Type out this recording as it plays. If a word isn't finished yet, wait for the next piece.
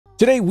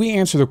Today we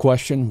answer the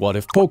question, what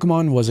if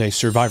Pokemon was a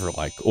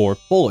survivor-like or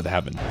bullet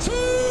heaven?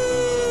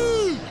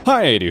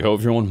 Hi, ho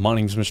everyone, my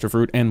name's Mr.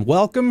 Fruit, and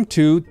welcome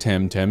to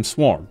Temtem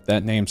Swarm.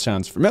 That name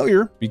sounds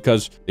familiar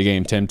because the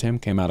game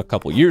Temtem came out a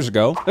couple years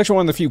ago. It's actually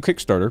one of the few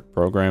Kickstarter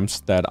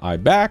programs that I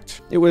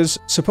backed. It was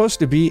supposed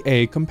to be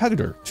a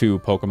competitor to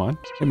Pokemon.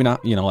 Maybe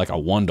not, like a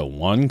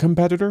one-to-one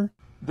competitor.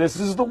 This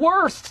is the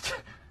worst!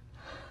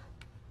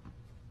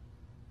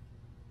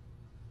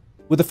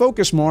 With a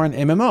focus more on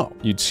MMO.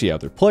 You'd see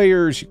other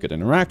players, you could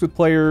interact with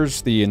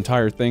players, the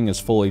entire thing is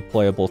fully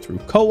playable through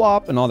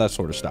co-op and all that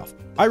sort of stuff.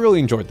 I really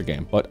enjoyed the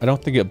game, but I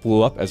don't think it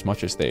blew up as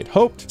much as they had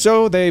hoped,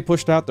 so they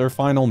pushed out their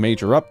final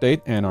major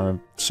update and are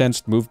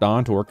since moved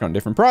on to work on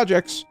different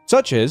projects,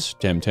 such as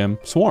Temtem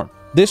Swarm.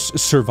 This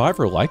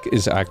survivor-like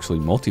is actually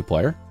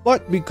multiplayer,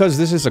 but because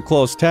this is a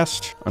closed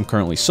test, I'm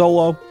currently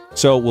solo,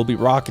 so we'll be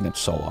rocking it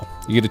solo.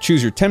 You get to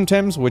choose your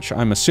Temtems, which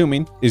I'm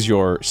assuming is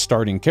your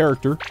starting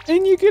character,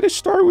 and you get to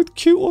start with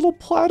cute little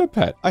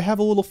Platypet. I have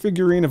a little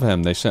figurine of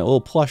him. They sent a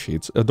little plushie.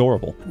 It's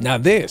adorable. Now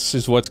this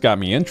is what's got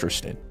me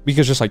interested,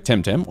 because just like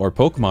Temtem or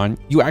Pokemon,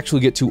 you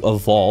actually get to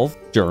evolve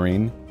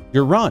during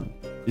your run.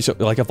 So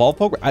like evolve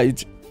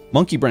Pokemon,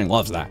 Monkey Brain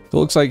loves that. So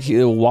it looks like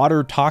a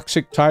water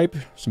toxic type.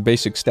 Some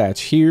basic stats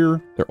here.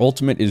 Their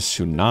ultimate is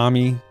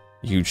Tsunami.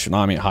 Huge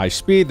tsunami at high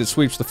speed that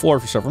sweeps the floor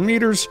for several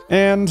meters.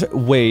 And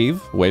Wave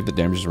that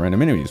damages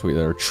random enemies. We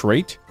are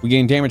trait. We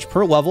gain damage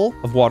per level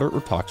of water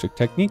or toxic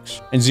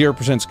techniques. And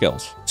 0%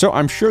 skills. So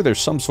I'm sure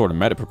there's some sort of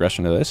meta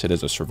progression to this. It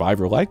is a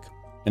survivor-like.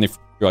 And if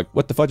you're like,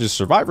 what the fudge is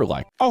survivor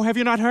like? Oh, have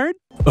you not heard?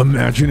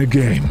 Imagine a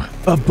game,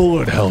 a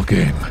bullet hell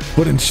game,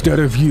 but instead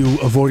of you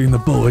avoiding the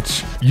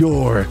bullets,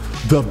 you're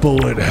the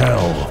bullet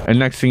hell. And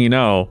next thing you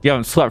know, you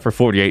haven't slept for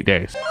 48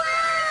 days.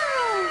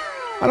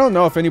 I don't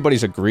know if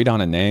anybody's agreed on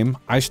a name.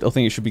 I still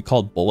think it should be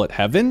called Bullet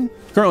Heaven.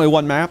 Currently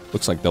one map,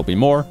 looks like there'll be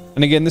more.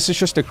 And again, this is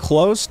just a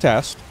closed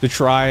test to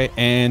try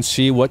and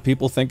see what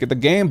people think of the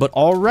game, but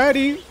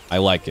already I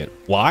like it.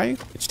 Why?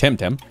 It's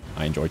Temtem.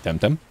 I enjoy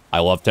Temtem. I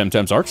love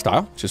Temtem's art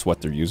style, which is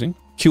what they're using.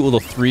 Cute little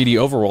 3D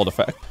overworld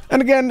effect.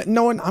 And again,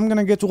 knowing I'm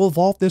gonna get to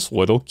evolve this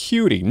little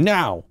cutie.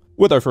 Now,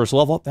 with our first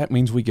level up, that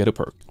means we get a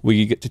perk.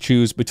 We get to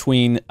choose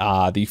between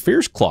the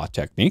Fierce Claw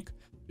technique,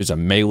 which is a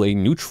melee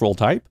neutral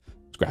type,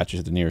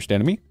 scratches the nearest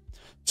enemy.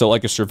 So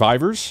like a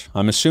Survivor's,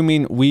 I'm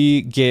assuming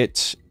we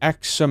get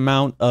X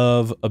amount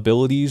of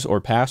abilities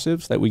or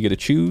passives that we get to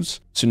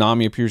choose.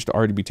 Tsunami appears to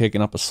already be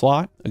taking up a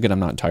slot. Again, I'm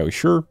not entirely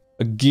sure.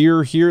 A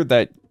gear here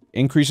that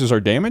increases our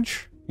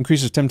damage.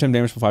 Increases Temtem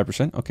damage by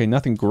 5%. Okay,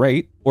 nothing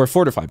great. Or a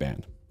Fortify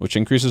Band, which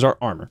increases our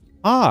armor.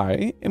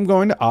 I am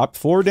going to opt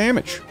for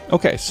damage.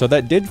 Okay, so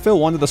that did fill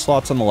one of the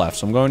slots on the left.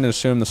 So I'm going to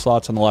assume the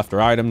slots on the left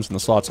are items and the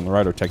slots on the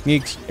right are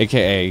techniques,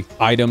 aka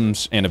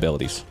items and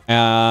abilities.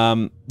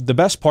 The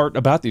best part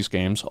about these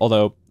games,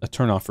 although a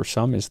turnoff for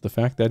some, is the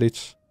fact that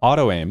it's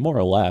auto-aim, more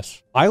or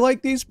less. I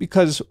like these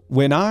because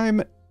when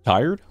I'm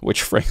tired,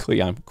 which frankly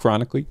I'm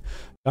chronically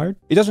tired,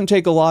 it doesn't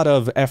take a lot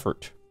of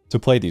effort to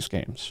play these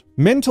games.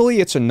 Mentally,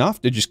 it's enough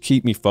to just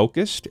keep me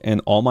focused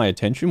and all my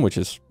attention, which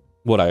is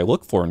what I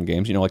look for in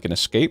games, like an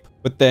escape.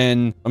 But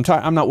then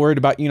I'm not worried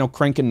about,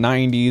 cranking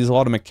 90s, a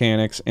lot of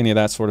mechanics, any of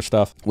that sort of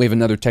stuff. We have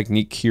another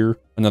technique here,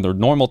 another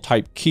normal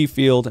type key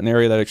field, an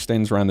area that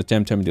extends around the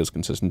Temtem and deals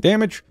consistent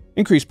damage.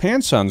 Increase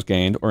Pansons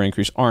gained or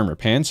increase armor.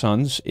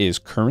 Pansons is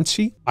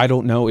currency. I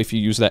don't know if you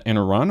use that in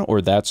a run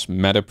or that's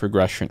meta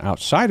progression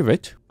outside of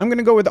it. I'm going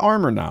to go with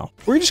armor now.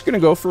 We're just going to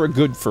go for a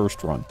good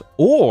first run.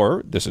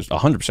 Or, this is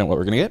 100% what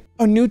we're going to get,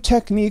 a new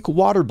technique,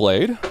 Water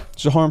Blade.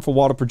 It's a harmful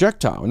water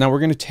projectile. Now we're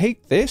going to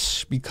take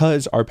this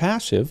because our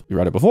passive, we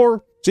read it before,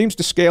 seems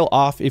to scale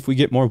off if we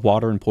get more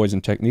water and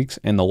poison techniques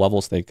and the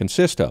levels they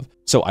consist of.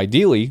 So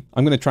ideally,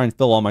 I'm going to try and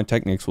fill all my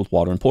techniques with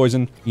water and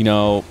poison.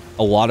 A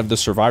lot of the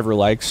survivor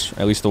likes,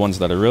 at least the ones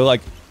that I really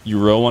like,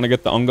 you really want to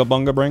get the Unga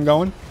Bunga brain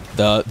going.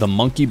 The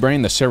monkey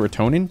brain, the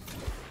serotonin,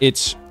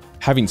 it's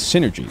having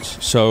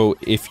synergies. So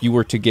if you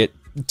were to get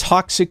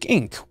Toxic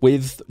Ink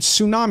with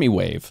Tsunami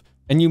Wave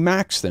and you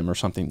max them or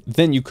something,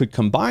 then you could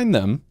combine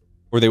them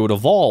or they would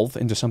evolve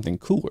into something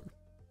cooler.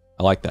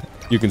 I like that.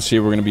 You can see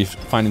we're going to be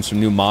finding some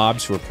new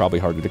mobs who are probably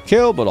harder to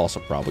kill, but also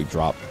probably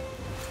drop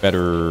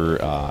better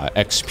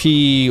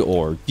XP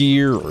or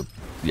gear or,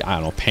 I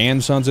don't know,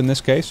 Pansons in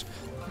this case.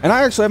 And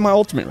I actually have my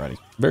ultimate ready.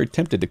 Very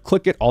tempted to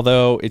click it,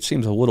 although it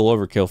seems a little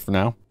overkill for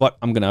now. But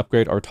I'm going to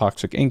upgrade our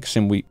Toxic Ink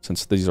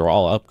since these are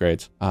all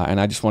upgrades. And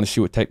I just want to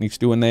see what techniques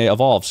do when they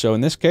evolve. So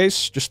in this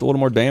case, just a little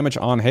more damage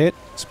on hit.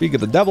 Speak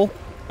of the devil,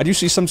 I do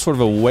see some sort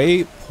of a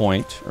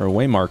waypoint or a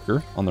way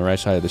marker on the right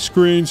side of the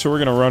screen, so we're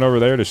going to run over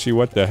there to see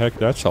what the heck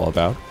that's all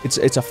about.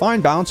 It's a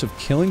fine balance of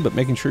killing, but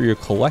making sure you're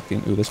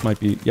collecting. Ooh, this might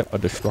be, yep, a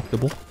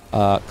destructible.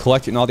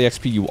 Collecting all the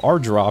XP you are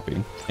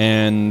dropping,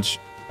 and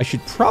I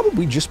should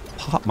probably just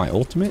pop my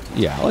ultimate.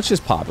 Yeah, let's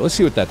just pop it. Let's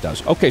see what that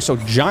does. Okay, so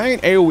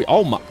giant AoE.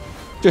 Oh my,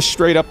 just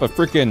straight up a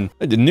freaking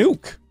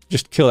nuke.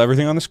 Just kill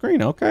everything on the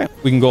screen. Okay,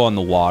 we can go on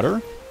the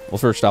water. Well,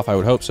 first off, I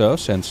would hope so,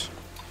 since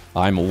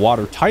I'm a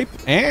water type,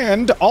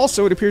 and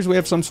also it appears we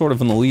have some sort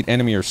of an elite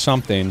enemy or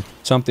something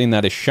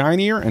that is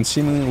shinier and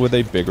seemingly with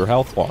a bigger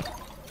health bar.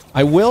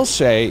 I will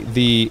say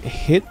the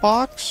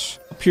hitbox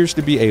appears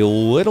to be a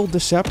little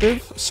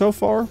deceptive so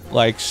far.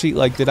 Like, see,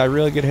 like, did I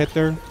really get hit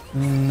there?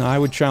 I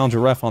would challenge a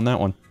ref on that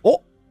one.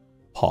 Oh,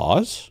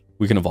 pause.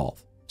 We can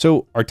evolve.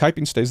 So our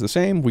typing stays the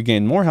same. We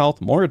gain more health,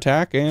 more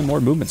attack, and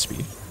more movement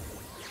speed.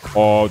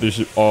 Oh, this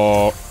is,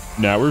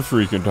 now we're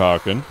freaking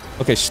talking.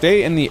 Okay,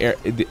 stay in the air.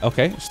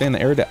 Okay, stay in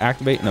the air to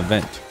activate an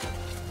event.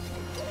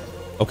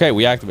 Okay,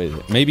 we activated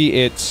it.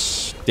 Maybe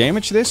it's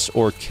damage this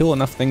or kill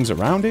enough things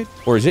around it.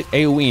 Or is it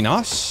AoEing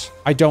us?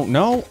 I don't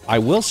know. I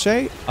will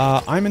say,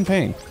 I'm in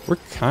pain. We're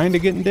kind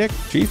of getting dick,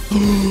 Chief.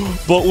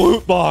 But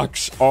loot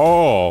box.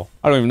 Oh.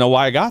 I don't even know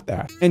why I got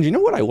that. And you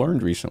know what I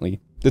learned recently?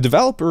 The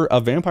developer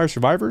of Vampire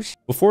Survivors,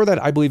 before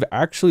that, I believe,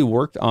 actually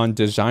worked on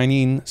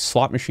designing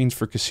slot machines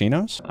for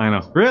casinos. I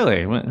know.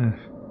 Really?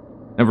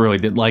 Never really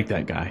did like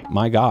that guy.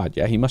 My God.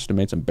 Yeah, he must have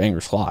made some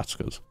banger slots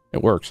because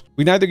it works.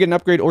 We can either get an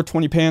upgrade or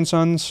 20 pan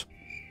suns.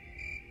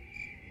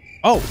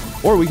 Oh,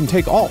 or we can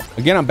take all.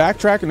 Again, I'm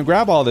backtracking to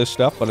grab all this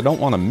stuff, but I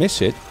don't want to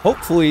miss it.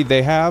 Hopefully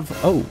they have...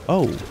 Oh,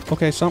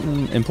 okay,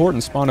 something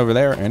important spawned over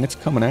there, and it's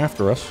coming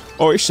after us.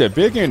 Oh, it's a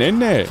big one,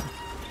 isn't it?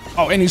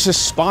 Oh, and he's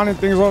just spawning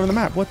things all over the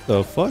map. What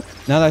the fuck?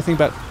 Now that I think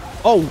about...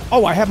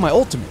 Oh, I have my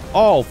ultimate.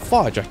 Oh,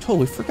 fudge, I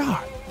totally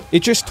forgot. It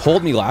just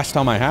told me last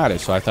time I had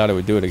it, so I thought it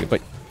would do it again,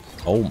 but...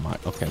 Oh my...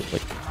 Okay,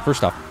 wait.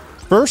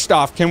 First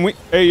off, can we...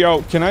 Hey,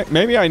 yo, can I...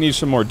 Maybe I need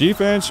some more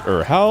defense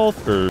or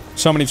health or...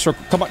 Somebody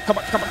circle... Come on.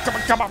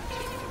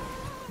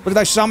 What did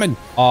I summon?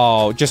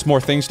 Oh, just more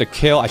things to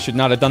kill. I should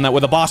not have done that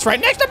with a boss right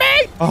next to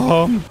me!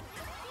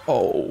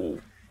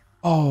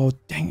 Oh,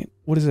 dang it.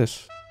 What is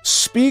this?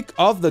 Speak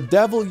of the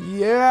devil,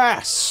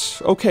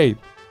 yes! Okay,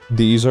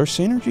 these are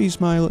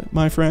synergies,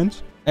 my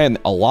friends. And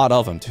a lot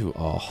of them, too.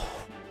 Oh.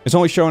 It's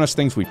only showing us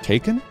things we've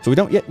taken, so we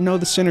don't yet know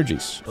the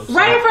synergies.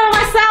 Right in front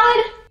of my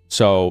salad?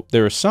 So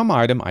there is some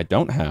item I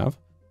don't have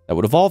that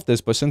would evolve this,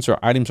 but since our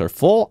items are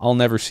full, I'll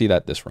never see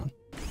that this run.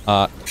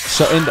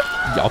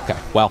 Okay,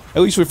 well,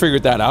 at least we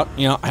figured that out.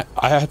 You know,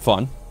 I had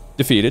fun.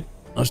 Defeated.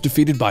 I was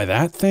defeated by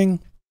that thing?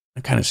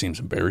 That kind of seems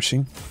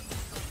embarrassing.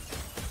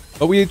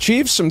 But we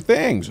achieved some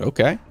things,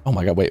 okay. Oh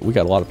my God, wait, we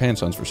got a lot of pan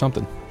suns for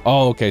something.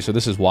 Oh, okay, so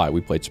this is why.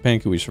 We played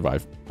Spanku, we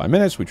survived 5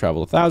 minutes, we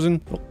traveled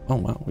 1,000. Oh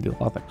wow, we did a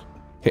lot of things.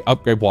 Okay,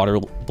 upgrade water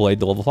blade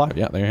to level 5.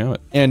 Yeah, there you have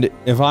it. And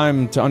if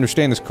I'm to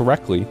understand this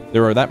correctly,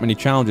 there are that many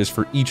challenges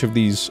for each of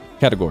these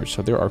categories.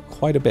 So there are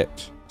quite a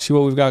bit. See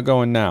what we've got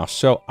going now.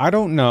 So I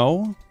don't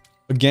know.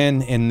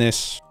 Again, in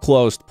this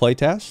closed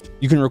playtest,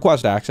 you can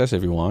request access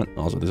if you want.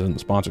 Also, this isn't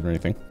sponsored or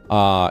anything.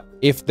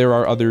 If there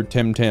are other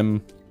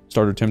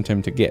starter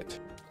Temtem to get.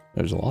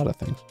 There's a lot of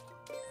things.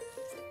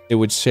 It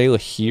would say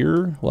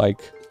here,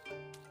 like,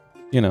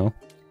 you know.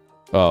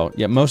 Oh,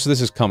 yeah, most of this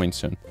is coming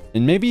soon.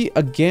 And maybe,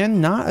 again,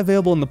 not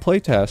available in the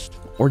playtest,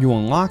 or you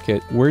unlock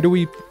it. Where do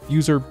we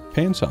use our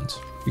pan suns?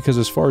 Because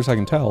as far as I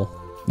can tell,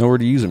 nowhere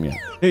to use them yet.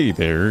 Hey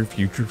there,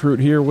 Future Fruit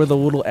here with a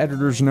little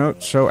editor's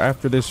note. So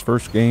after this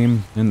first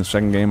game and the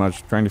second game, I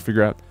was trying to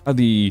figure out how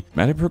the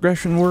meta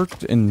progression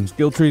worked and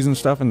skill trees and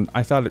stuff, and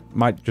I thought it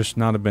might just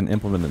not have been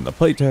implemented in the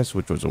playtest,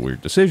 which was a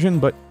weird decision,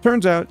 but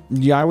turns out,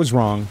 yeah, I was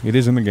wrong. It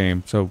is in the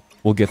game, so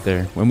we'll get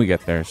there when we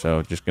get there.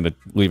 So just gonna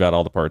leave out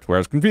all the parts where I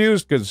was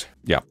confused, because,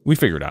 yeah, we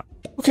figured out.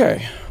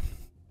 Okay.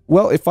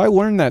 Well, if I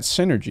learn that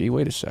synergy,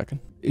 wait a second.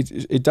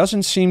 It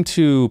doesn't seem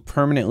to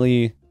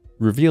permanently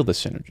reveal the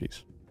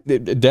synergies.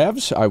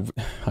 Devs,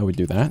 I would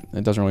do that.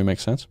 It doesn't really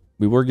make sense.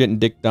 We were getting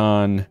dicked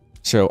on,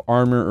 so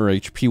armor or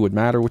HP would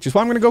matter, which is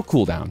why I'm going to go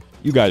cooldown.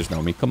 You guys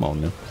know me. Come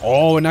on now.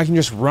 Oh, and I can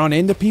just run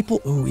into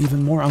people? Ooh,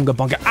 even more unga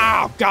bunga.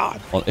 Oh,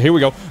 God. Well, here we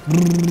go.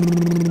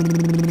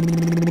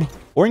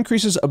 Or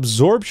increases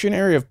absorption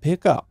area of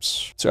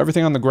pickups. So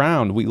everything on the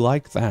ground, we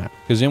like that.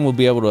 Because then we'll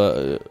be able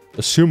to,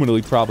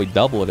 assumedly, probably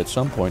double it at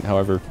some point.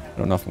 However, I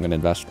don't know if I'm going to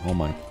invest all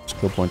my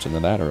skill points into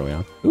that early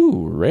on.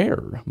 Ooh,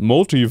 rare.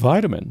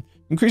 Multivitamin.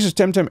 Increases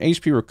Temtem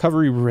HP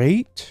recovery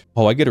rate.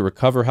 Oh, I get to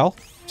recover health?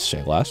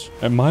 Say less.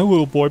 And my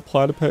little boy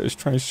Platypet is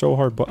trying so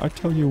hard, but I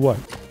tell you what.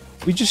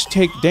 We just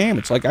take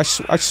damage. Like, I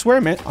swear,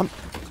 man,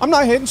 I'm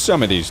not hitting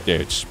some of these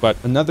dudes. But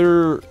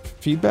another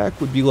feedback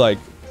would be like,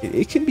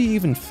 it can be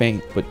even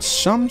faint, but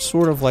some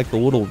sort of like a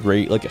little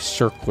rate, like a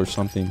circle or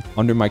something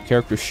under my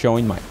character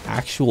showing my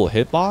actual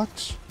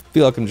hitbox. I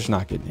feel like I'm just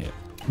not getting hit.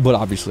 But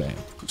obviously I am.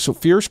 So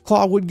Fierce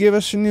Claw would give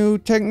us a new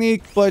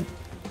technique, but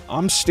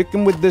I'm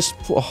sticking with this.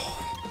 Oh,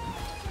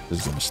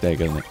 this is a mistake,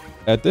 isn't it?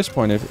 At this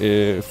point,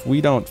 if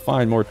we don't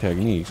find more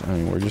techniques, I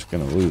mean, we're just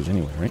gonna lose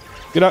anyway, right?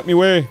 Get out me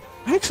way.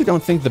 I actually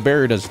don't think the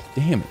barrier does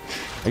damage.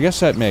 I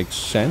guess that makes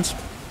sense.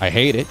 I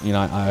hate it. You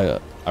know,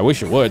 I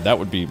wish it would. That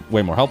would be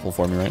way more helpful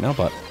for me right now,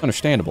 but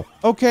understandable.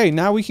 Okay,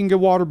 now we can get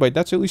Water Blade.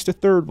 That's at least a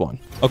third one.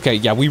 Okay,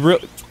 yeah, we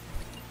really...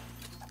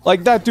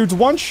 Like, that dude's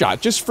one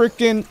shot. Just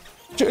freaking...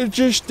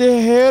 Just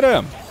to hit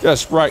him.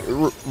 Just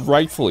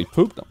rightfully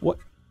pooped him. What?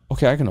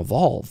 Okay, I can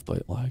evolve,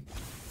 but like...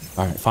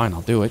 Alright, fine,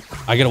 I'll do it.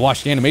 I gotta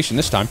watch the animation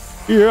this time.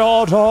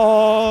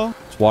 Yata!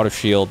 It's Water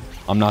Shield.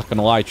 I'm not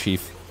gonna lie,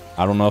 Chief.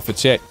 I don't know if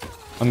it's it.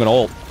 I'm gonna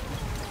ult.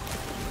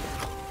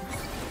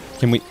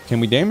 Can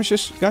we damage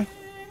this guy?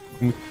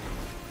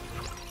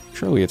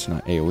 Surely it's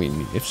not AoE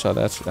me. If so,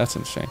 that's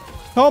insane.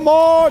 Come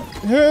on,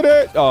 hit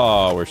it.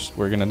 Oh,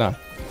 we're gonna die.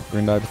 We're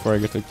gonna die before I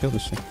get to kill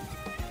this thing.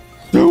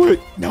 Do it.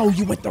 No,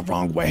 you went the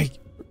wrong way.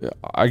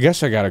 I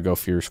guess I gotta go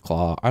Fierce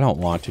Claw. I don't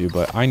want to,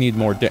 but I need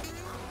more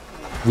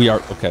We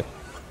are, okay.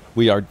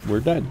 We're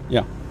dead.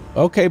 Yeah.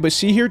 Okay, but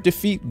see here,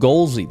 defeat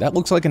Golzy. That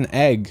looks like an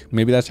egg.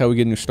 Maybe that's how we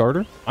get a new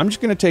starter. I'm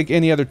just gonna take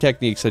any other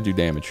techniques that do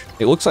damage.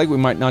 It looks like we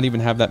might not even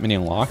have that many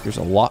unlocked. There's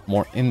a lot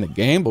more in the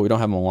game, but we don't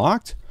have them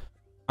unlocked.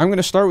 I'm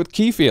gonna start with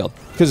Key Field,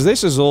 because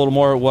this is a little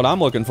more what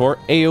I'm looking for.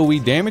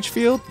 AoE damage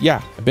field?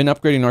 Yeah, I've been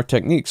upgrading our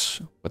techniques,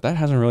 but that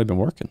hasn't really been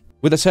working.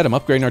 With that said, I'm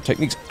upgrading our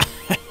techniques.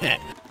 I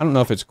don't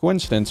know if it's a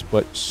coincidence,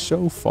 but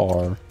so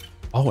far...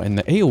 Oh, and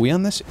the AoE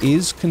on this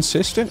is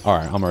consistent?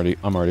 Alright, I'm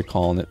already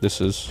calling it.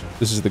 This is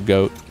the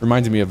GOAT.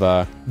 Reminds me of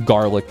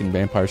Garlic and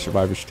Vampire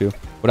Survivors 2.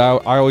 But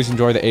I always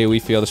enjoy the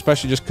AoE field,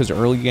 especially just because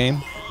early game.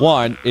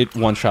 One, it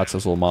one-shots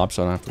those little mobs,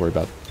 so I don't have to worry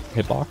about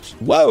hitbox.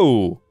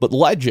 Whoa! But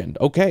Legend.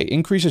 Okay,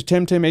 increases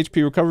Temtem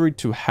HP recovery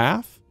to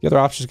half. The other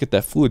options get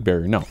that fluid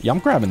barrier. No, yeah, I'm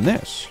grabbing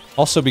this.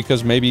 Also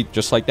because maybe,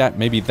 just like that,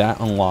 maybe that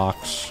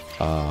unlocks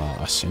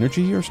a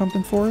synergy or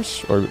something for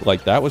us? Or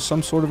like that was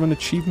some sort of an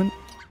achievement?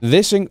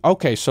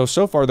 Okay, so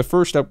far the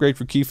first upgrade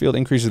for Key Field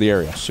increases the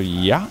area. So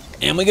yeah,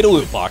 and we get a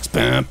loot box.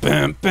 Bam,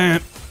 bam,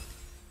 bam.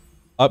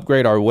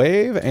 Upgrade our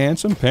wave and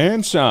some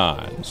pan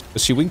signs.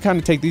 See, we can kind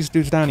of take these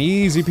dudes down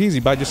easy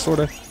peasy by just sort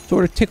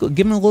of tickle,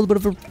 give them a little bit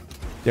of a,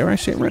 dare I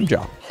say, rim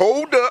job.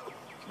 Hold up.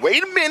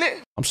 Wait a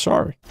minute. I'm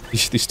sorry.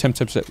 These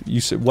Temtems, you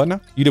said what now?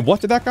 You did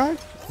what to that guy?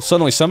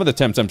 Suddenly some of the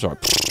Temtems are,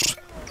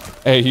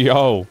 hey,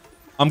 yo,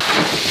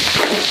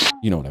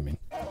 you know what I mean.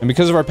 And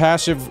because of our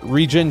passive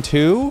regen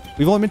 2,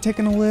 we've only been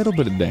taking a little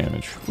bit of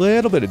damage.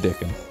 Little bit of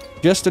dicking.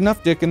 Just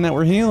enough dicking that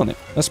we're healing it.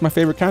 That's my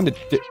favorite kind of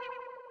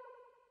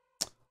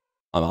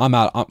I'm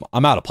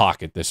out of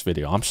pocket this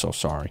video. I'm so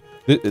sorry.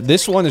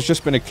 This one has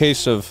just been a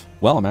case of,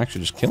 well, I'm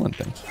actually just killing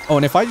things. Oh,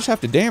 and if I just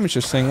have to damage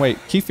this thing, wait,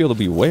 Key Field will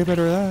be way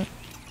better at that.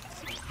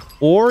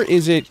 Or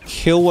is it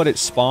kill what it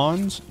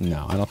spawns?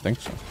 No, I don't think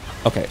so.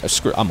 Okay,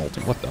 screw, I'm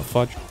ulting. What the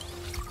fudge?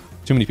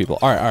 Too many people.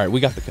 All right, we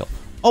got the kill.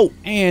 Oh,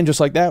 and just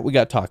like that, we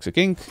got Toxic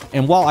Ink.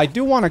 And while I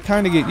do want to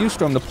kind of get used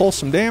to him to pull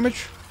some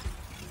damage,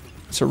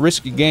 it's a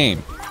risky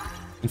game.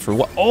 And for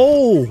what?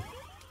 Oh,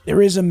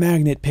 there is a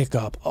magnet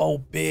pickup. Oh,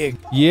 big.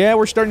 Yeah,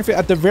 we're starting to fit.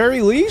 At the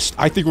very least,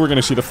 I think we're going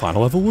to see the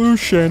final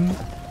evolution.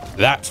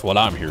 That's what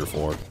I'm here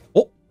for.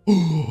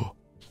 Oh.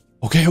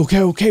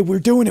 Okay, we're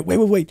doing it.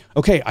 Wait.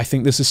 Okay, I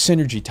think this is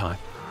synergy time.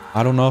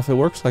 I don't know if it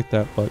works like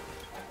that, but...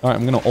 All right,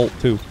 I'm going to ult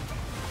too.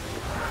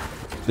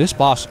 This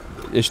boss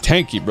is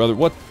tanky, brother.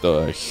 What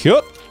the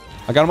shit?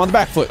 I got him on the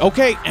back foot.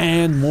 Okay,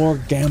 and more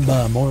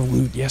gamba, more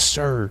loot. Yes,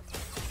 sir.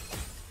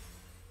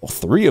 Well,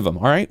 3 of them.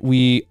 All right,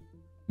 we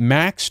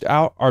maxed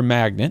out our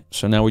magnet,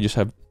 so now we just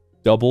have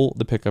double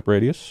the pickup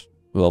radius.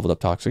 We leveled up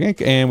Toxic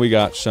Ink, and we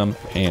got some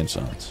hand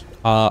signs.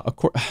 Of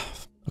course.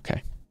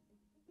 Okay.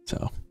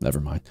 So, never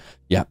mind.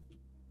 Yeah.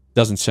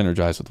 Doesn't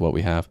synergize with what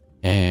we have.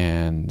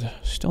 And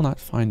still not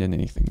finding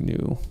anything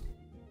new.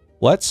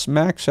 Let's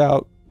max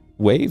out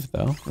Wave,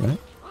 though, right?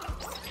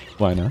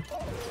 Why not?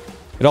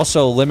 It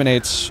also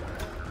eliminates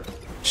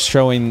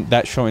showing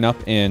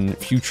up in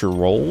future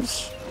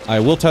rolls. I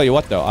will tell you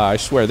what, though. I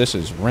swear this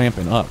is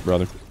ramping up,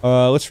 brother.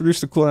 Let's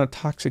reduce the cooldown of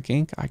Toxic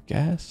Ink, I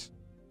guess.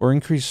 Or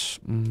increase...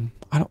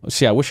 I don't...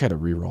 See, I wish I had a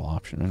reroll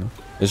option. I know.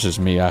 This is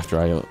me after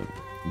I...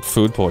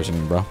 food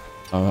poisoning, bro.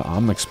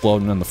 I'm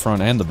exploding in the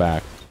front and the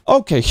back.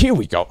 Okay, here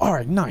we go. All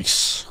right,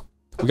 nice.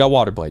 We got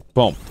Water Blade.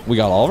 Boom. We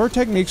got all of our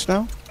techniques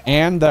now.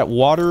 And that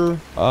water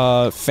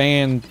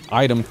fan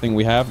item thing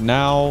we have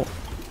now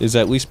is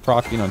at least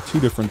proccing on 2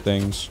 different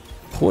things.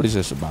 What is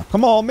this about?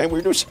 Come on, man.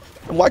 We're just...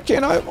 Why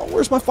can't I...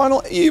 Where's my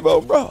final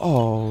Evo, bro?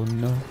 Oh,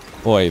 no.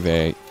 Boy,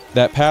 vey.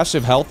 That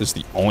passive health is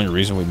the only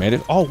reason we made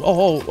it.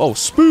 Oh,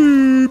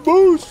 speed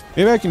boost.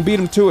 Maybe I can beat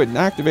him to it and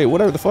activate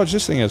whatever the fudge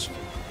this thing is.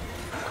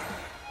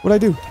 What'd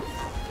I do?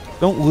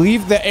 Don't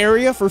leave the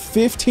area for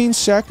 15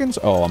 seconds?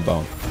 Oh, I'm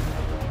boned.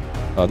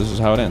 Oh, this is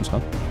how it ends, huh?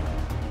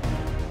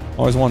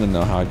 Always wanted to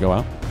know how I'd go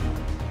out.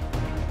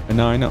 And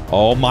now I know.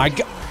 Oh my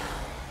god.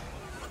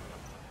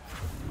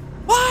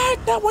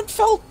 What? That one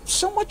felt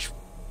so much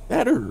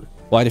better.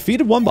 Well, I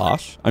defeated one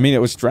boss. I mean, it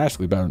was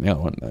drastically better than the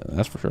other one.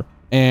 That's for sure.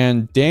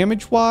 And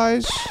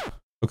damage-wise...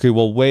 Okay,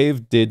 well,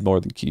 Wave did more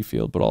than Key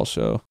Field, but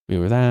also we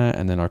were that,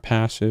 and then our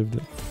passive.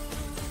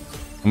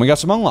 And we got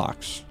some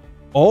unlocks.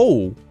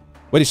 Oh,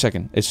 wait a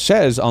second. It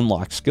says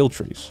unlock skill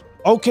trees.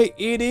 Okay,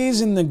 it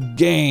is in the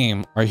game.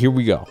 All right, here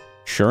we go.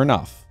 Sure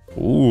enough.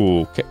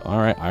 Ooh, okay. All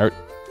right.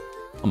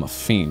 I'm a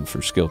fiend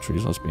for skill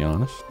trees, let's be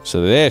honest.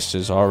 So this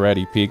is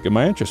already piquing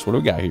my interest. What do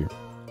we got here?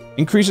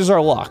 Increases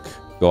our luck.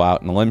 Go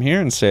out on a limb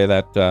here and say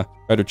that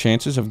better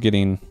chances of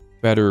getting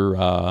better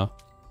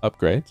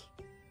upgrades,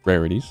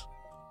 rarities.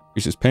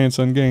 Increases pants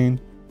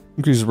ungained.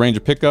 Increases range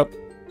of pickup.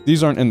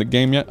 These aren't in the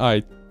game yet.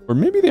 Or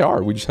maybe they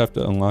are. We just have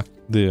to unlock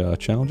the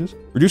challenges.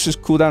 Reduces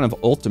cooldown of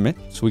ultimate,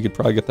 so we could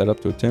probably get that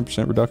up to a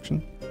 10%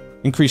 reduction.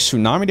 Increase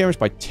tsunami damage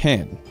by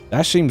 10.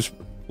 That seems...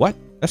 What?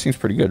 That seems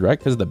pretty good, right?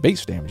 Because the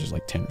base damage is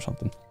like 10 or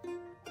something.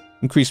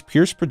 Increase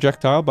pierce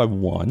projectile by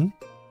 1.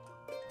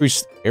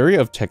 Increase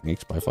area of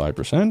techniques by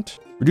 5%.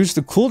 Reduce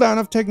the cooldown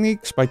of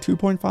techniques by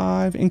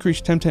 2.5.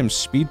 Increase Temtem's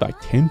speed by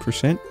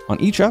 10%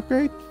 on each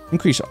upgrade.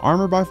 Increase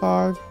armor by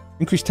 5.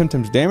 Increase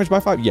Temtem's damage by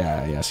 5.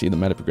 Yeah, see the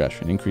meta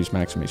progression. Increase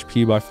maximum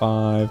HP by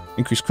 5.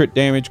 Increase crit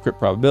damage, crit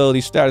probability,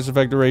 status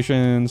effect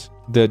durations.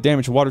 The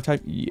damage water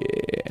type.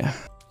 Yeah.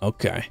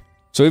 Okay.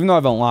 So even though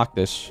I've unlocked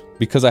this,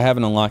 because I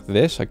haven't unlocked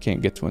this, I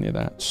can't get to any of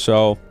that.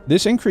 So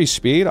this increased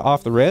speed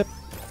off the rip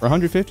for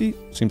 150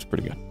 seems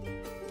pretty good.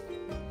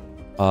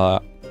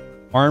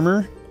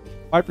 Armor,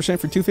 5%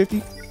 for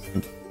 250.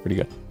 Seems pretty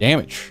good.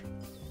 Damage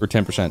for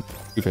 10%,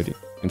 250.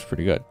 Seems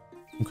pretty good.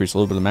 Increase a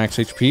little bit of max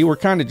HP. We're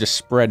kind of just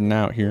spreading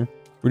out here.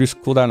 Reduce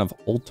cooldown of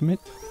ultimate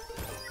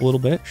a little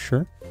bit,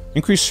 sure.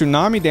 Increase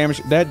tsunami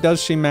damage. That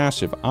does seem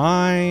massive.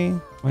 I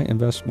might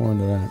invest more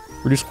into that.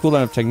 Reduce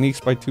cooldown of techniques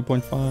by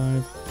 2.5.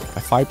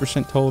 By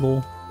 5%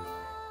 total.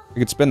 I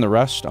could spend the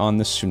rest on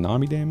this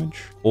tsunami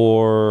damage.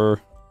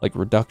 Or like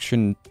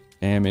reduction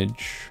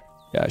damage.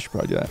 Yeah, I should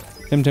probably do that.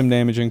 Temtem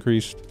damage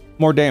increased.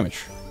 More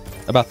damage.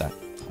 How about that?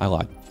 I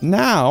lied.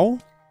 Now,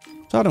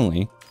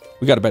 suddenly,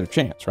 we got a better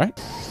chance, right?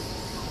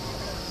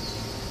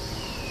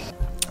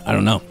 I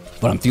don't know,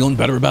 but I'm feeling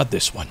better about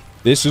this one.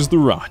 This is the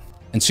run.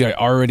 And see, I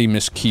already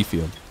missed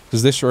Keyfield.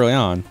 Because this early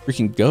on,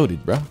 freaking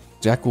goated, bro.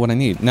 Exactly what I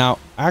need. Now,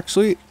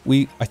 actually,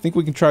 I think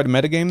we can try to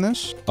metagame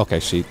this. Okay,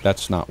 see,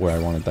 that's not where I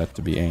wanted that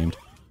to be aimed.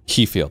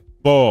 Keyfield.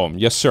 Boom.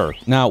 Yes, sir.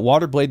 Now,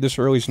 Water Blade this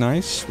early is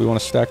nice. We want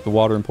to stack the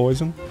water and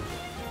poison.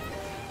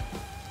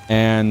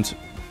 And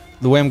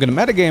the way I'm going to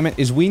metagame it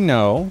is we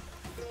know,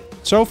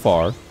 so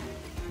far,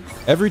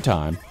 every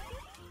time,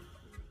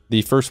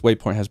 the first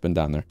waypoint has been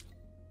down there.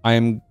 I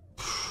am...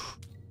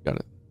 Got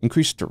it.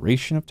 Increased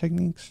duration of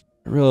techniques.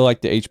 I really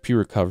like the HP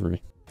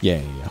recovery.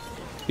 Yeah.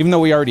 Even though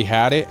we already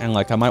had it, and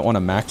like I might want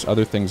to max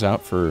other things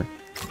out for,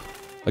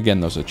 again,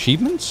 those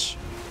achievements.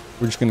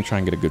 We're just going to try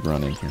and get a good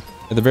run in here.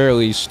 At the very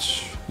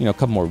least, you know, a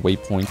couple more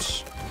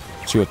waypoints.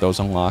 See what those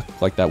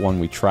unlock. Like that one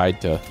we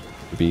tried to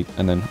beat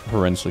and then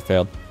horrendously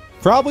failed.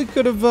 Probably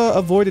could have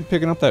avoided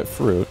picking up that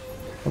fruit.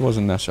 That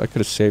wasn't necessary. I could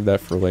have saved that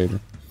for later.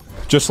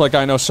 Just like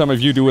I know some of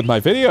you do with my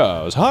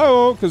videos.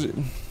 Hi-oh, because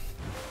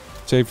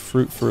save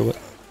fruit for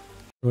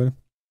later.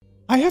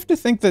 I have to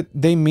think that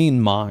they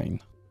mean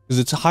mine. Because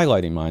it's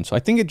highlighting mine. So I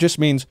think it just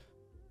means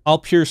I'll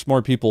pierce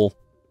more people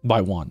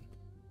by 1.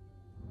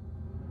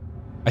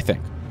 I think.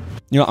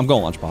 You know, I'm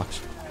going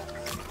lunchbox.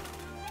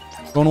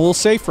 Going a little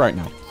safe right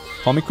now.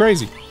 Call me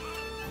crazy.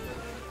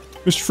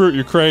 Mr. Fruit,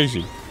 you're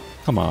crazy.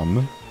 Come on,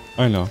 man.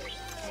 I know.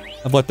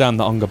 I've let down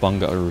the Unga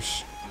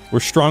Bungaers. We're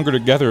stronger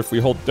together if we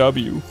hold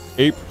W.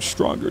 Ape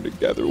stronger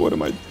together. What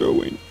am I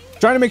doing?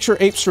 Trying to make sure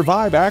apes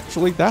survive,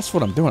 actually. That's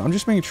what I'm doing. I'm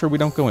just making sure we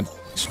don't go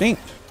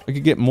extinct. I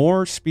could get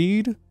more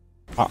speed.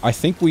 I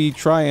think we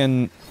try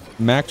and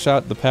max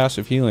out the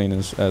passive healing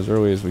as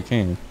early as we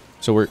can.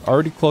 So we're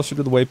already closer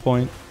to the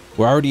waypoint.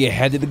 We're already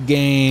ahead of the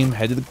game,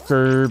 ahead of the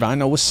curve. I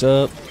know what's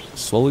up.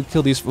 Slowly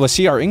kill these. Let's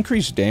see our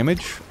increased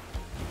damage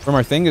from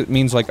our thing. It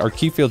means like our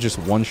Keyfield just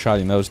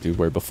one-shotting those dude,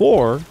 where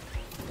before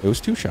it was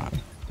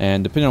 2-shotting.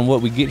 And depending on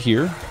what we get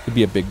here, could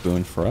be a big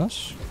boon for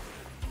us.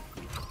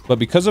 But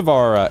because of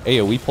our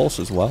AoE pulse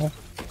as well,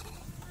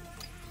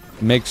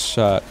 it makes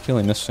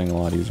killing this thing a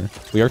lot easier.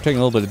 We are taking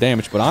a little bit of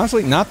damage, but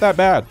honestly, not that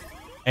bad.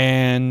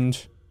 And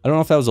I don't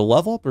know if that was a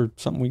level up or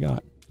something we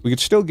got. We could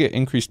still get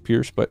increased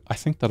pierce, but I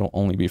think that'll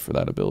only be for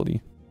that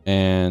ability.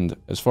 And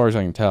as far as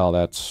I can tell,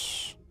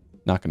 that's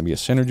not going to be a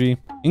synergy.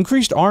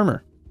 Increased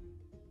armor.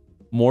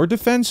 More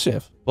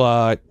defensive,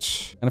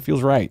 but kind of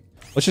feels right.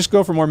 Let's just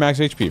go for more max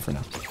HP for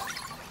now.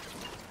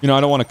 You know,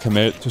 I don't want to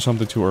commit to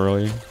something too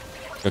early.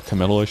 Got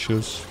committal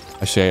issues.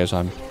 I say as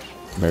I'm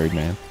a married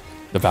man.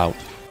 Devout.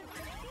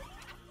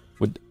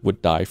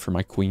 Would die for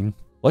my queen.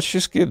 Let's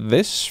just get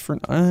this for...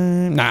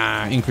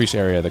 nah, increase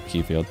area of the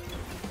Keyfield.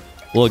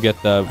 We'll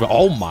get the...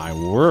 Oh my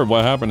word,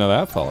 what happened to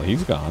that fella?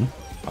 He's gone.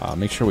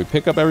 Make sure we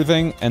pick up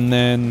everything, and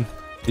then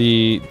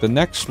the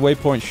next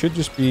waypoint should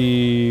just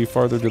be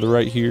farther to the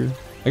right here.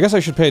 I guess I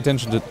should pay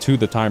attention to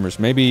the timers.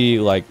 Maybe,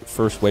 like,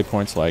 first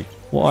waypoint's like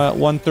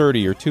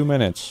 1:30 or 2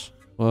 minutes.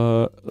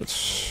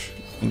 Let's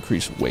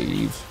increase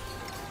wave.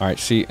 Alright,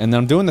 see, and then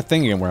I'm doing the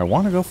thing again where I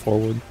want to go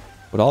forward,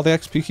 but all the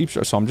XP keeps...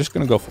 So I'm just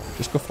going to go forward.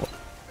 Just go forward.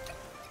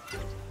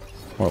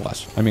 More or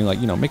less. I mean, like,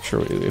 you know, make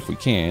sure if we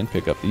can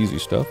pick up the easy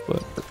stuff,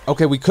 but...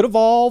 Okay, we could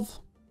evolve,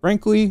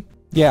 frankly.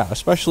 Yeah,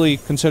 especially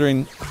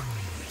considering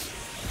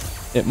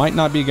it might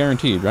not be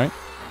guaranteed, right?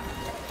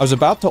 I was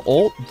about to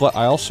ult, but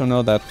I also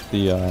know that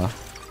the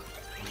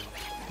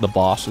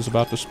boss is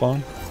about to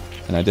spawn.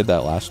 And I did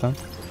that last time.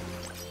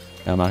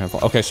 Yeah, I'm not gonna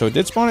fall. Okay, so it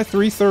did spawn at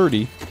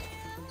 3:30.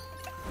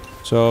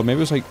 So maybe it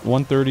was like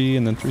 1:30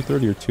 and then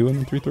 3:30 or 2 and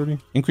then 3:30.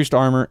 Increased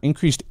armor,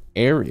 increased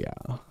area.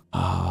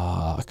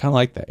 I kind of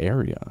like the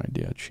area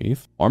idea,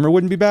 Chief. Armor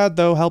wouldn't be bad,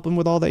 though, helping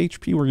with all the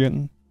HP we're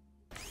getting.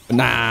 But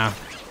nah.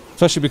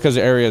 Especially because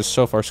the area is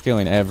so far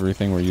scaling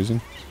everything we're using.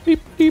 Beep,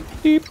 beep,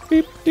 beep,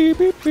 beep, beep,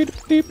 beep,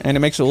 beep, beep. And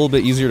it makes it a little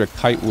bit easier to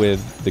kite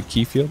with the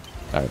Keyfield.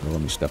 Alright, well,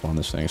 let me step on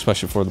this thing,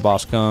 especially before the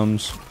boss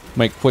comes.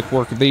 Make quick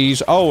work of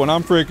these. Oh, and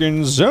I'm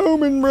freaking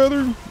zooming,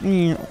 brother.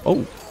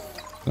 Oh,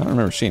 I don't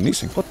remember seeing these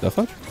things. What the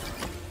fuck?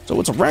 So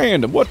it's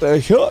random. What the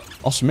heck?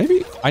 Also,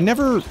 maybe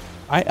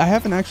I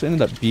haven't actually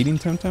ended up beating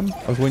Temtem.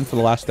 I was waiting for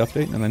the last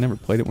update, and I never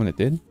played it when it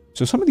did.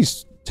 So some of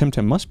these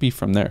Temtem must be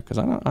from there, because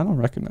I don't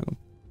recognize them.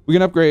 We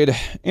can upgrade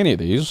any of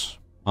these.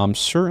 I'm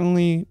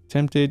certainly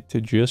tempted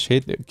to just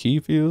hit the key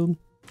field.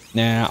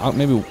 Nah,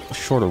 maybe a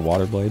shorter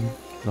water blade.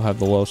 It'll have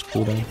the lowest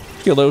cooldown.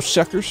 Kill those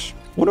suckers.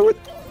 Wonder what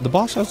the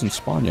boss hasn't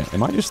spawned yet.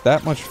 Am I just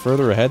that much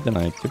further ahead than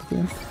I typically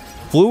am?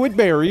 Fluid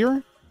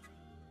barrier.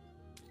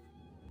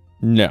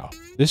 No.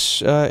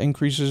 This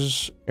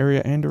increases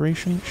area and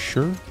duration.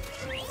 Sure.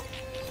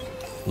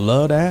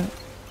 Love that.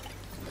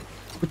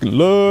 Freaking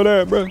love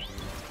that, bro.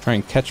 Try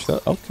and catch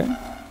the. Okay.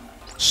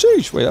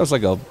 Sheesh. Wait, that was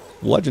like a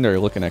legendary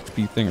looking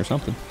XP thing or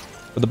something.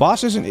 But the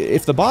boss isn't.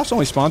 If the boss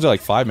only spawns at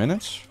like 5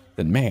 minutes,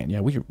 then man, yeah,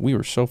 we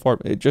were so far.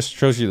 It just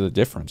shows you the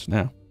difference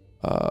now.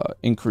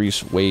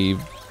 Increase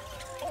wave.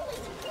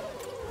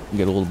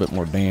 Get a little bit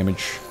more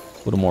damage,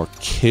 a little more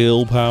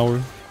kill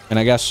power. And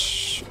I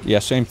guess, yeah,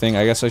 same thing.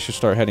 I guess I should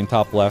start heading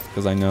top left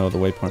because I know the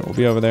waypoint will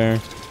be over there.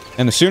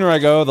 And the sooner I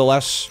go, the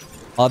less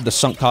the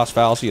sunk cost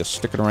fallacy of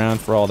sticking around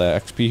for all the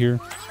XP here.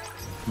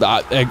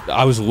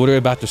 I was literally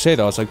about to say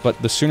that. I was like,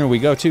 but the sooner we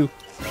go too,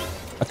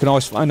 I can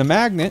always find a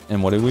magnet.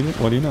 And what do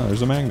you know?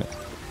 There's a magnet.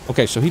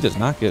 Okay, so he does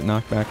not get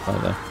knocked back by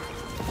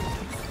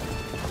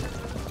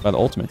the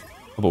ultimate.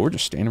 Oh, but we're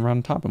just standing around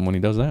on top of him when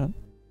he does that.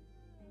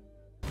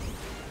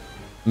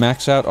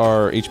 Max out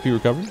our HP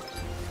recovery.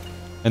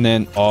 And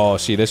then, oh,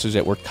 see, this is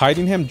it. We're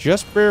kiting him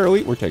just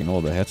barely. We're taking a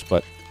little bit of hits,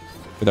 but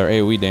with our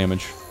AoE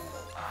damage.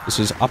 This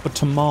is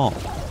Apatamal.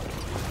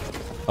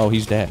 Oh,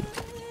 he's dead.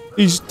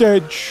 He's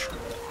dead.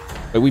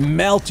 But we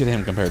melted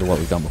him compared to what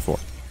we've done before.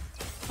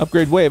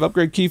 Upgrade wave,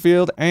 upgrade key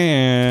field,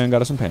 and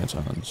got us some pants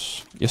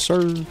ons. Yes,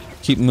 sir.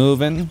 Keep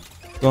moving.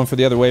 Going for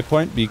the other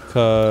waypoint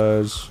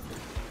because...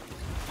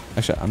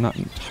 Actually, I'm not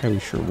entirely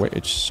sure where.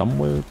 It's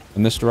somewhere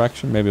in this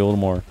direction. Maybe a little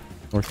more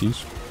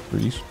northeast or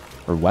east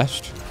or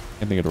west.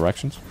 Can't think of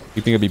directions.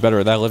 You think it'd be better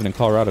at that living in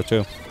Colorado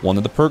too. One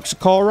of the perks of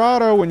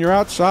Colorado when you're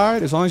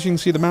outside, as long as you can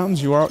see the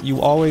mountains, you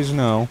always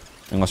know,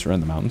 unless you're in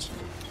the mountains,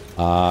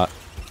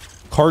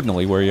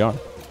 cardinally where you are.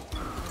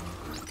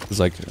 It's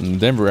like in the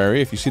Denver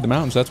area, if you see the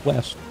mountains, that's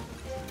west.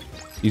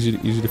 Easy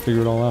to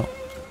figure it all out.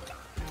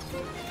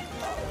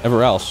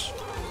 Everywhere else,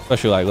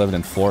 especially like living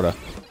in Florida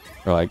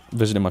or like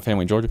visiting my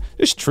family in Georgia,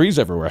 there's trees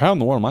everywhere. How in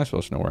the world am I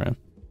supposed to know where I am?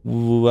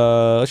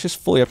 Let's just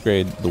fully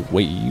upgrade the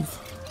wave.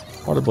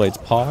 Water blade's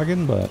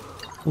pogging, but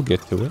we'll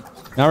get to it.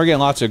 Now we're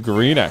getting lots of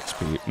green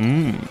XP.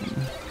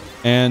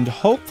 And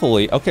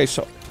hopefully, okay,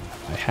 so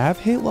I have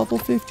hit level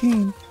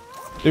 15.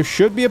 There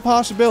should be a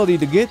possibility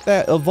to get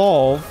that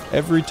evolve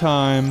every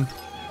time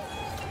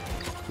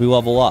we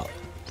level up.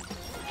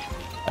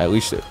 At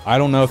least, I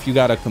don't know if you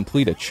gotta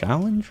complete a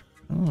challenge,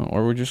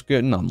 or we're just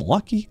getting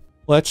unlucky.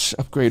 Let's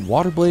upgrade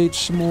water blades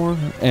some more.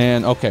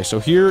 And okay, so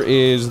here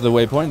is the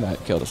waypoint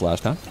that killed us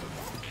last time.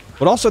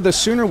 But also, the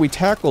sooner we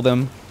tackle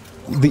them,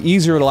 the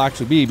easier it'll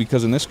actually be,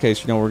 because in this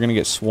case, you know, we're gonna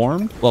get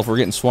swarmed. Well, if we're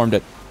getting swarmed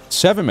at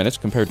 7 minutes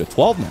compared to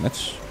 12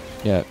 minutes,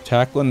 yeah,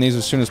 tackling these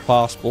as soon as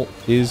possible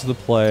is the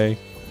play.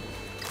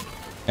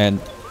 And,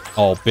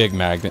 oh, big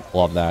magnet,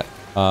 love that.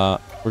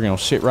 We're gonna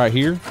sit right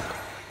here.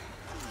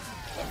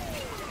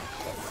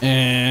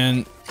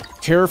 And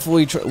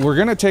carefully, we're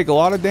gonna take a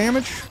lot of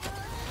damage,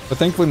 but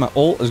thankfully my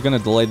ult is gonna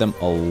delay them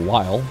a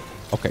while.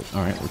 Okay,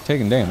 all right, we're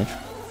taking damage.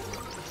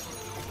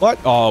 What?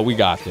 Oh, we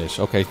got this.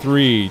 Okay,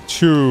 3,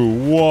 2,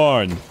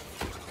 1.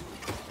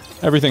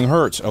 Everything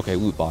hurts. Okay,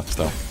 loot box,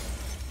 though.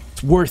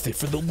 It's worth it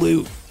for the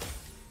loot.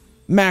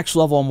 Max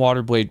level on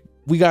water blade.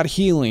 We got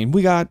healing.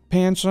 We got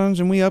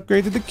pansons, and we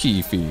upgraded the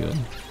key field.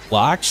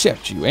 Well, I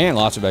accept you. And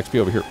lots of XP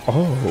over here.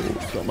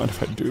 Oh, don't mind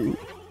if I do.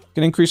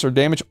 Can increase our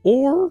damage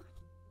or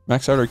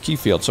max out our key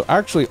field. So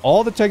actually,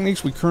 all the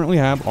techniques we currently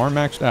have are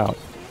maxed out.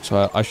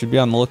 So I should be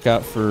on the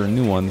lookout for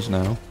new ones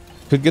now.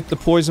 Could get the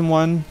poison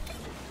one.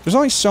 There's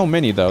only so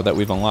many, though, that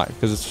we've unlocked,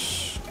 because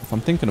it's, if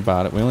I'm thinking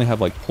about it, we only have,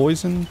 like,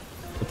 poison,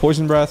 the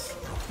poison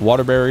breath,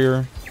 water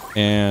barrier,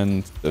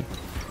 and the,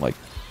 like,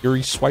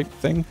 fury swipe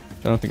thing.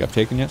 I don't think I've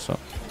taken yet, so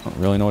I don't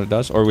really know what it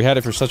does. Or we had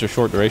it for such a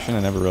short duration, I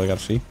never really got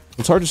to see.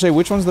 It's hard to say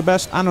which one's the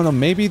best. I don't know,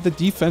 maybe the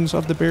defense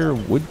of the bear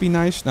would be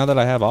nice now that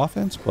I have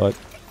offense, but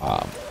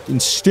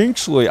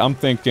instinctually, I'm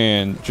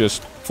thinking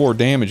just 4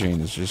 damaging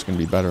is just going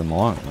to be better in the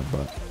long run,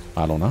 but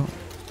I don't know.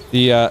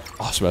 I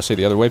was about to say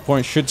the other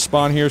waypoint should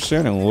spawn here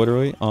soon and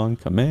literally on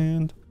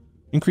command.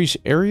 Increase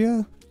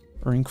area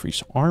or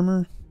increase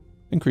armor?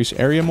 Increase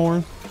area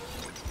more.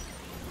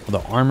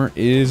 Well, the armor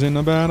isn't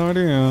a bad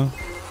idea.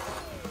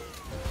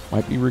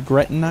 Might be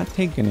regretting not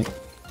taking it.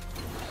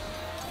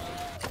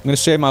 I'm going to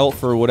save my ult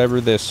for whatever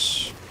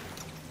this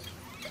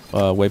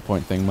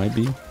waypoint thing might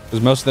be.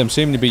 Because most of them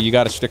seem to be you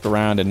got to stick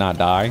around and not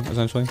die,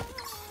 essentially.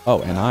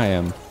 Oh, and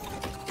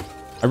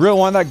I really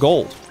want that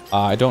gold.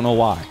 I don't know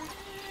why.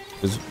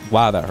 Because,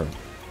 wow, that hurt.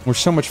 We're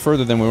so much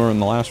further than we were in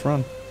the last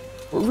run.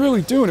 We're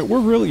really doing it. We're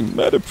really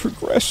meta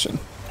progression.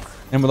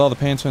 And with all the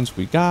Pansons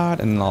we got,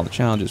 and all the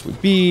challenges we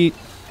beat,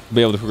 we'll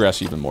be able to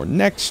progress even more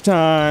next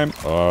time.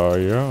 Oh,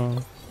 yeah.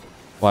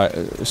 Why,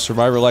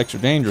 Survivor likes are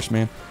dangerous,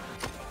 man.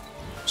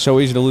 So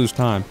easy to lose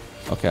time.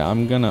 Okay,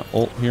 I'm gonna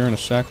ult here in a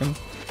second.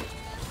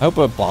 I hope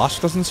a boss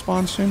doesn't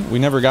spawn soon. We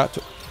never got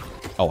to...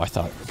 Oh, I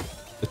thought...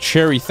 The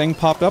cherry thing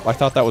popped up. I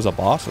thought that was a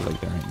boss. I was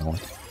like, there ain't no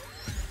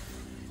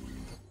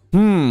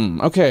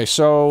one. Okay,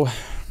 so...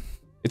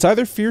 It's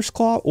either Fierce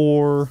Claw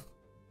or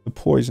the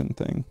poison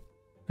thing.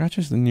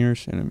 Scratches the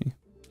nearest enemy.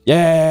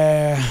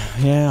 Yeah,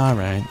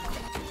 alright.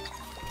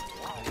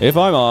 If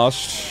I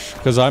must,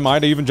 because I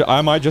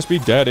might just be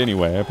dead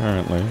anyway,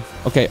 apparently.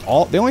 Okay,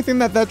 the only thing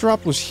that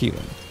dropped was healing.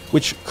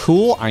 Which,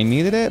 cool, I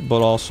needed it,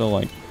 but also,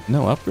 like,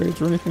 no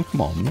upgrades or anything.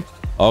 Come on.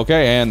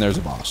 Okay, and there's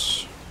a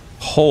boss.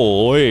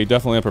 Holy,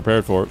 definitely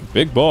unprepared for it.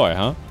 Big boy,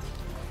 huh?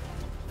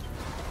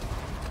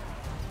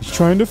 He's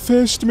trying to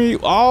fist me.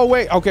 Oh,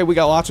 wait. Okay, we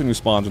got lots of new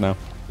spawns now.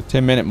 The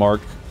 10-minute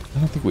mark. I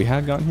don't think we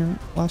had gotten here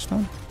last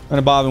time. Trying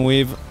to bob and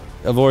weave.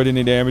 Avoid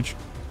any damage.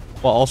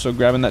 While also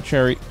grabbing that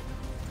cherry.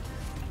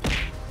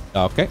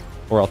 Okay.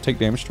 Or I'll take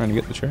damage trying to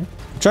get the cherry.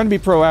 I'm trying to be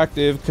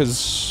proactive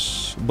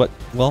because... But,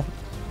 well...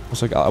 I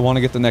was like, I want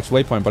to get the next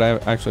waypoint, but I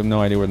actually have no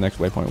idea where the next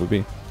waypoint would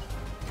be.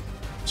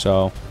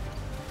 So...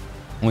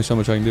 Only so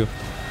much I can do.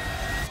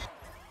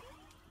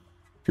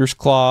 Fierce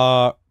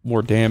Claw.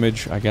 More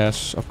damage, I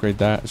guess. Upgrade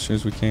that as soon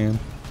as we can.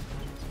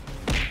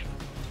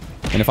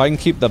 And if I can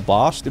keep the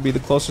boss to be the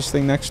closest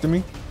thing next to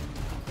me...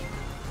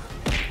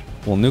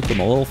 We'll nuke him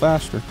a little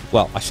faster.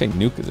 Well, I say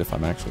nuke as if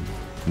I'm actually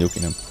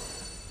nuking him.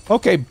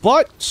 Okay,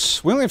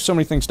 but we only have so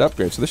many things to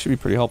upgrade, so this should be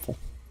pretty helpful.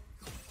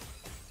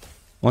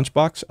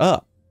 Lunchbox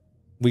up.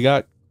 We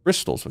got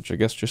crystals, which I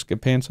guess just give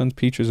Pansons,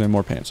 peaches, and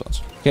more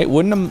Pansons. Okay,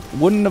 wouldn't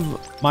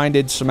have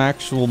minded some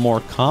actual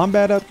more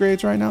combat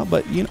upgrades right now,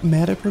 but you know,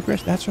 meta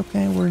progress, that's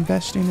okay. We're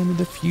investing into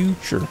the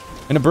future.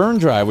 And a burn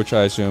drive, which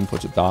I assume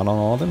puts a dot on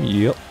all of them.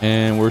 Yep.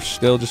 And we're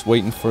still just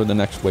waiting for the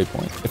next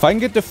waypoint. If I can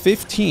get to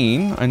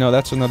 15, I know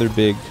that's another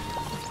big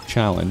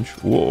challenge.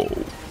 Whoa,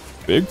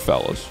 big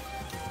fellas.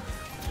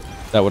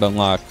 That would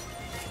unlock,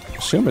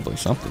 assumedly,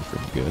 something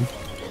pretty good.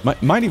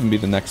 Might even be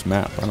the next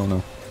map. I don't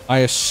know. I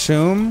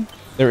assume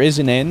there is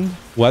an end,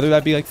 whether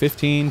that be like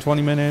 15,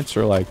 20 minutes,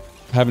 or like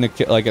having to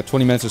kill, like at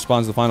 20 minutes it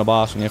spawns the final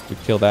boss and you have to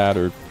kill that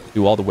or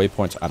do all the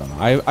waypoints. I don't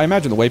know. I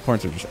imagine the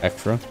waypoints are just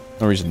extra.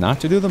 No reason not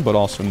to do them, but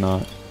also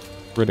not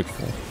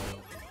critical.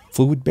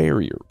 Fluid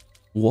barrier.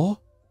 What?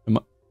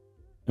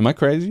 Am I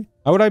crazy?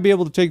 How would I be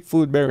able to take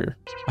fluid barrier?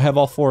 I have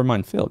all 4 of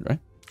mine filled, right?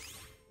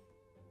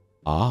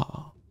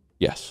 Ah,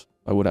 yes.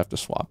 I would have to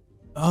swap.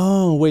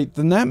 Oh, wait.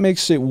 Then that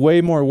makes it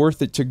way more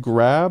worth it to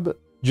grab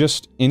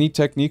just any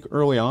technique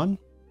early on.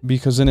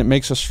 Because then it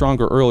makes us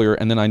stronger earlier,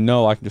 and then I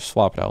know I can just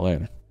swap it out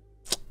later.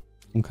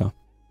 Okay.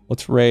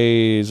 Let's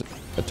raise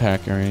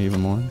attack area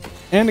even more.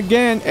 And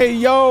again, hey,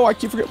 yo, I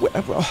keep forgetting.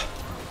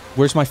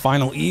 Where's my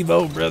final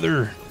Evo,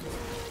 brother?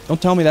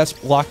 Don't tell me that's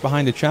blocked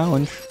behind a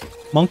challenge.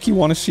 Monkey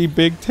want to see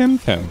big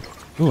Temtem.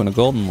 Ooh, and a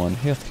golden one.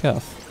 Hith.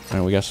 All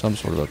right, we got some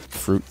sort of a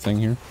fruit thing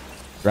here.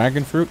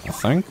 Dragon fruit, I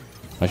think.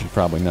 I should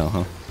probably know,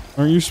 huh?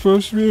 Aren't you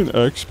supposed to be an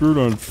expert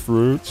on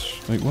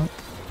fruits? Like, what?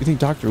 You think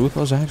Dr.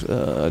 Lupo's actually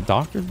a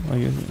doctor? Like,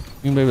 you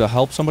gonna be able to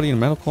help somebody in a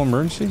medical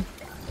emergency?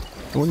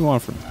 What do you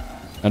want from me?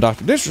 Now,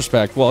 Dr.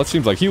 Disrespect, well, it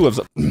seems like he lives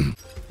up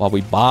while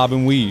we bob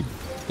and weave.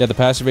 Yeah, the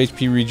passive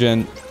HP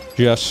regen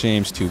just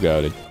seems too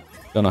goated.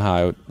 Don't know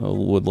how I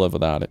would live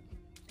without it.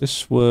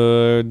 This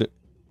would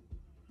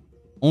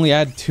only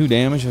add 2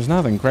 damage. There's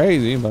nothing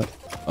crazy, but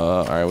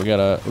alright, we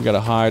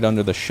gotta hide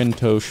under the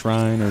Shinto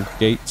shrine or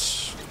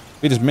gates.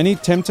 Beat as many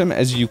Temtem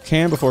as you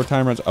can before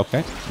time runs.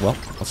 Okay, well,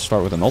 let's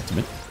start with an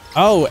ultimate.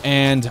 Oh,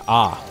 and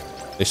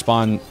they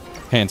spawn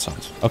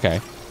Pansons.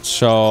 Okay,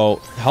 so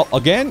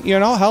again, you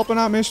know, helping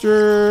out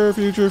Mr.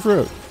 Future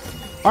Fruit.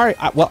 All right,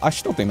 well, I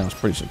still think that was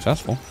pretty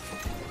successful.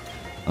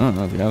 I don't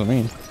know if you know what I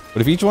mean,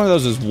 but if each one of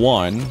those is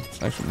 1,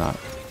 it's actually not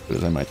as good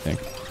as I might think.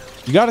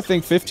 You got to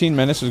think 15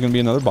 minutes is going to be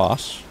another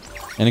boss,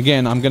 and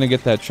again, I'm going to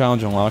get that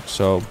challenge unlocked,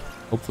 so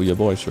hopefully your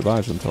boy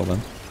survives until then.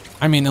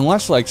 I mean,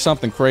 unless like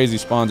something crazy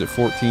spawns at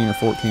 14 or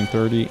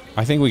 14:30,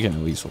 I think we can at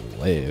least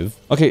live.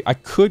 Okay, I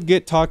could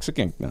get Toxic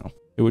Ink now.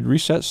 It would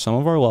reset some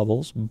of our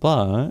levels,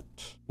 but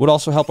would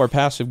also help our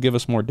passive give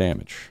us more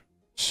damage.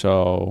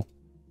 So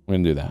we're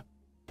gonna do that.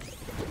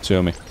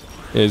 Sue me.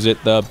 Is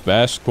it the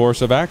best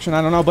course of action?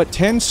 I don't know, but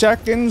 10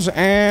 seconds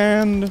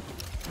and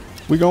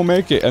we gonna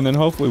make it, and then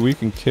hopefully we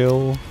can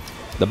kill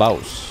the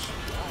boss.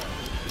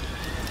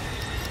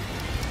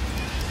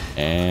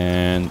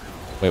 And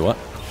wait, what?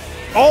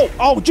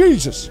 Oh,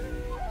 Jesus!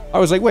 I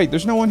was like, wait,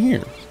 there's no one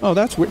here. Oh,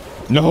 that's weird.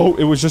 No,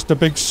 it was just a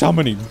big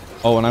summoning.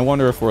 Oh, and I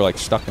wonder if we're like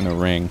stuck in a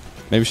ring.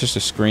 Maybe it's just a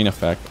screen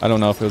effect. I don't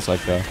know if it was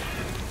like a,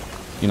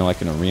 you know,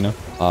 like an arena.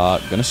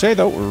 Gonna say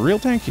though, we're real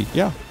tanky.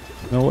 Yeah,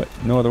 no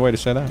other way to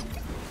say that.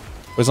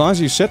 But as long as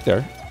you sit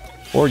there,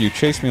 or you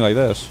chase me like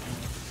this.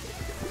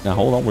 Now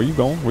hold on, where you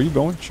going? Where you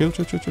going? Chill.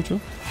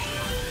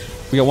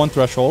 We got 1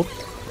 threshold.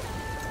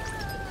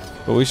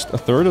 At least a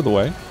third of the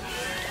way.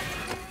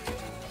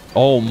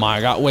 Oh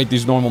my god. Wait,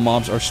 these normal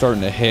mobs are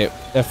starting to hit.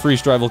 That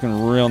freeze drive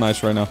looking real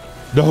nice right now.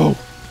 No.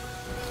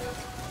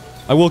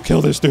 I will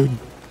kill this dude.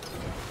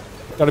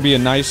 Gotta be a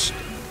nice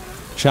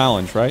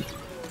challenge, right?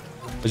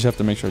 I just have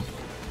to make sure.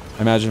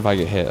 Imagine if I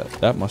get hit.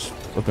 That must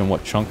have been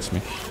what chunks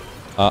me.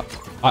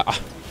 I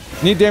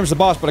need to damage the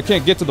boss, but I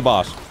can't get to the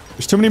boss.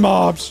 There's too many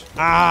mobs.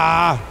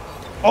 Ah!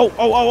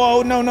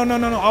 Oh, no.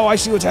 Oh, I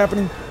see what's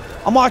happening.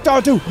 I'm locked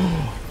on too.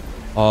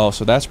 Oh,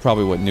 so that's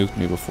probably what nuked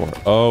me before.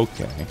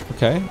 Okay.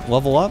 Okay,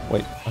 level up.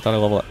 Wait, I thought I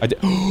leveled up. I did.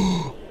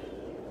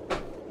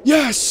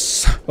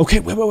 Yes! Okay,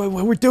 wait,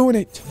 we're doing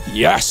it.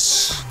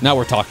 Yes! Now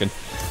we're talking.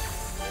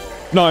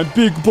 Now I'm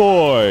big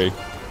boy.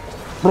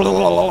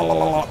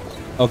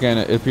 Okay, and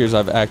it appears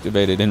I've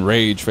activated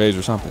Enrage phase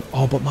or something.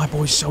 Oh, but my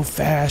boy's so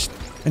fast,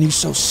 and he's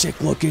so sick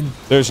looking.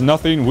 There's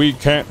nothing we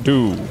can't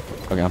do.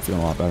 Okay, I'm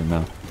feeling a lot better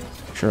now.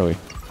 Surely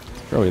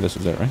this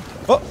is it, right?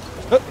 Oh!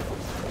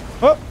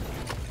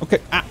 Okay.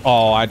 Ah,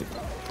 oh, I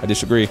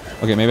disagree.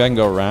 Okay, maybe I can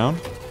go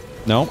around.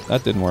 No,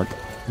 that didn't work.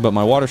 But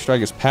my water strike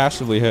is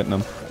passively hitting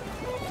him.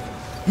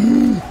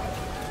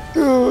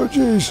 Oh,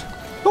 jeez.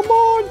 Come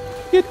on,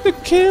 get the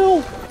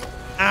kill.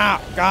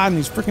 Ah, God, and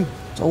these freaking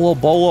little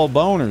bolo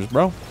boners,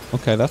 bro.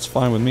 Okay, that's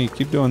fine with me.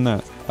 Keep doing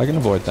that. I can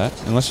avoid that.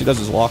 Unless he does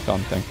his lock-on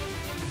thing.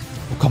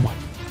 Oh, come on.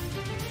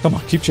 Come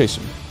on, keep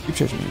chasing me. Keep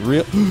chasing me.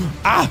 Real.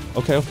 Ah!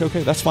 Okay.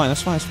 That's fine.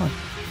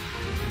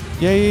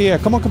 Yeah.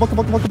 Come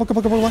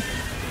on.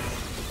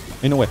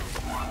 Ain't no way.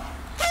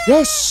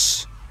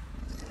 Yes!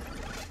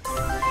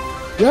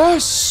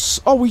 Yes!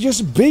 Oh, we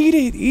just beat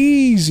it.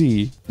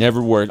 Easy.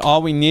 Never worried.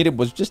 All we needed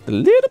was just a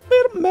little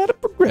bit of meta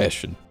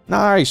progression.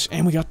 Nice.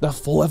 And we got the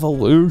full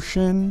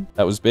evolution.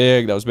 That was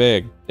big.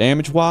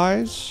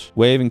 Damage-wise,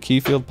 wave and key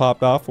field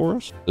popped off for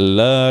us.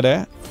 Love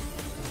that.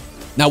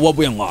 Now, what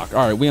we unlocked?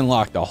 All right, we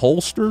unlocked a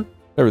holster.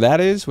 Whatever that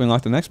is. We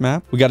unlocked the next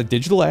map. We got a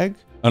digital egg,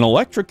 an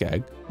electric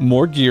egg,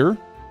 more gear,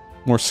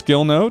 more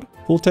skill node,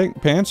 full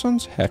tank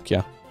pansons. Heck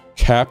yeah.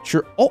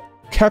 Capture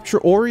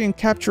Ori and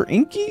capture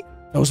Inky?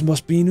 Those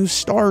must be new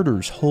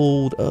starters.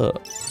 Hold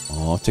up.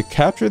 Oh, to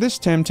capture this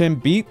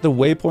Temtem, beat the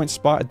waypoint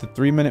spot at the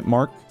 3-minute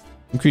mark.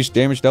 Increase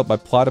damage dealt by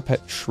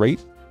Platypet trait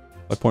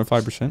by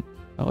 0.5%.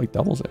 That like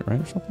doubles it, right?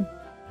 Or something?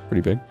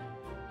 Pretty big.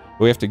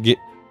 But we have to get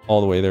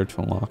all the way there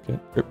to unlock it.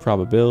 Crit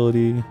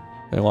probability. Did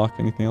I unlock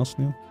anything else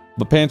new?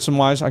 But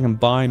Panson-wise, I can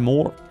buy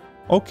more.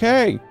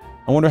 Okay.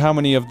 I wonder how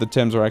many of the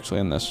Tems are actually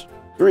in this.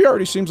 3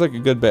 already seems like a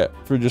good bet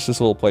for just this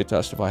little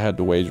playtest if I had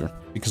to wager.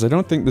 Because I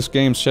don't think this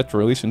game's set to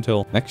release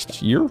until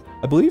next year,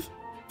 I believe.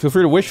 Feel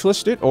free to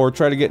wishlist it or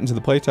try to get into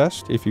the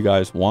playtest if you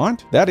guys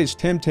want. That is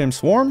Temtem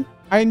Swarm.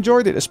 I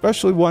enjoyed it,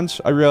 especially once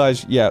I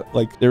realized, yeah,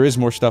 like, there is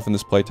more stuff in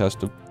this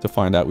playtest to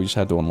find out. We just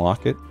had to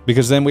unlock it.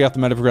 Because then we have to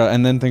meta progress,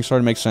 and then things start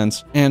to make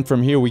sense. And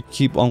from here, we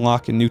keep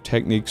unlocking new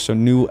techniques, so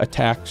new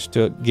attacks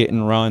to get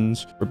in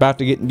runs. We're about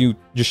to get new,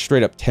 just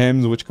straight-up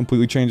Tems, which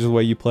completely changes the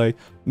way you play.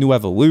 New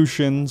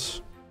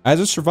evolutions. As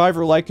a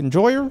survivor-like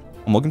enjoyer,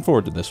 I'm looking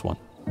forward to this one.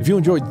 If you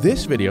enjoyed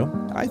this video,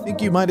 I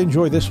think you might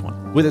enjoy this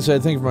one. With that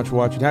said, thank you very much for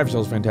watching. Have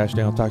yourselves a fantastic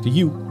day. I'll talk to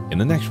you in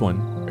the next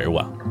one.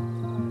 Farewell.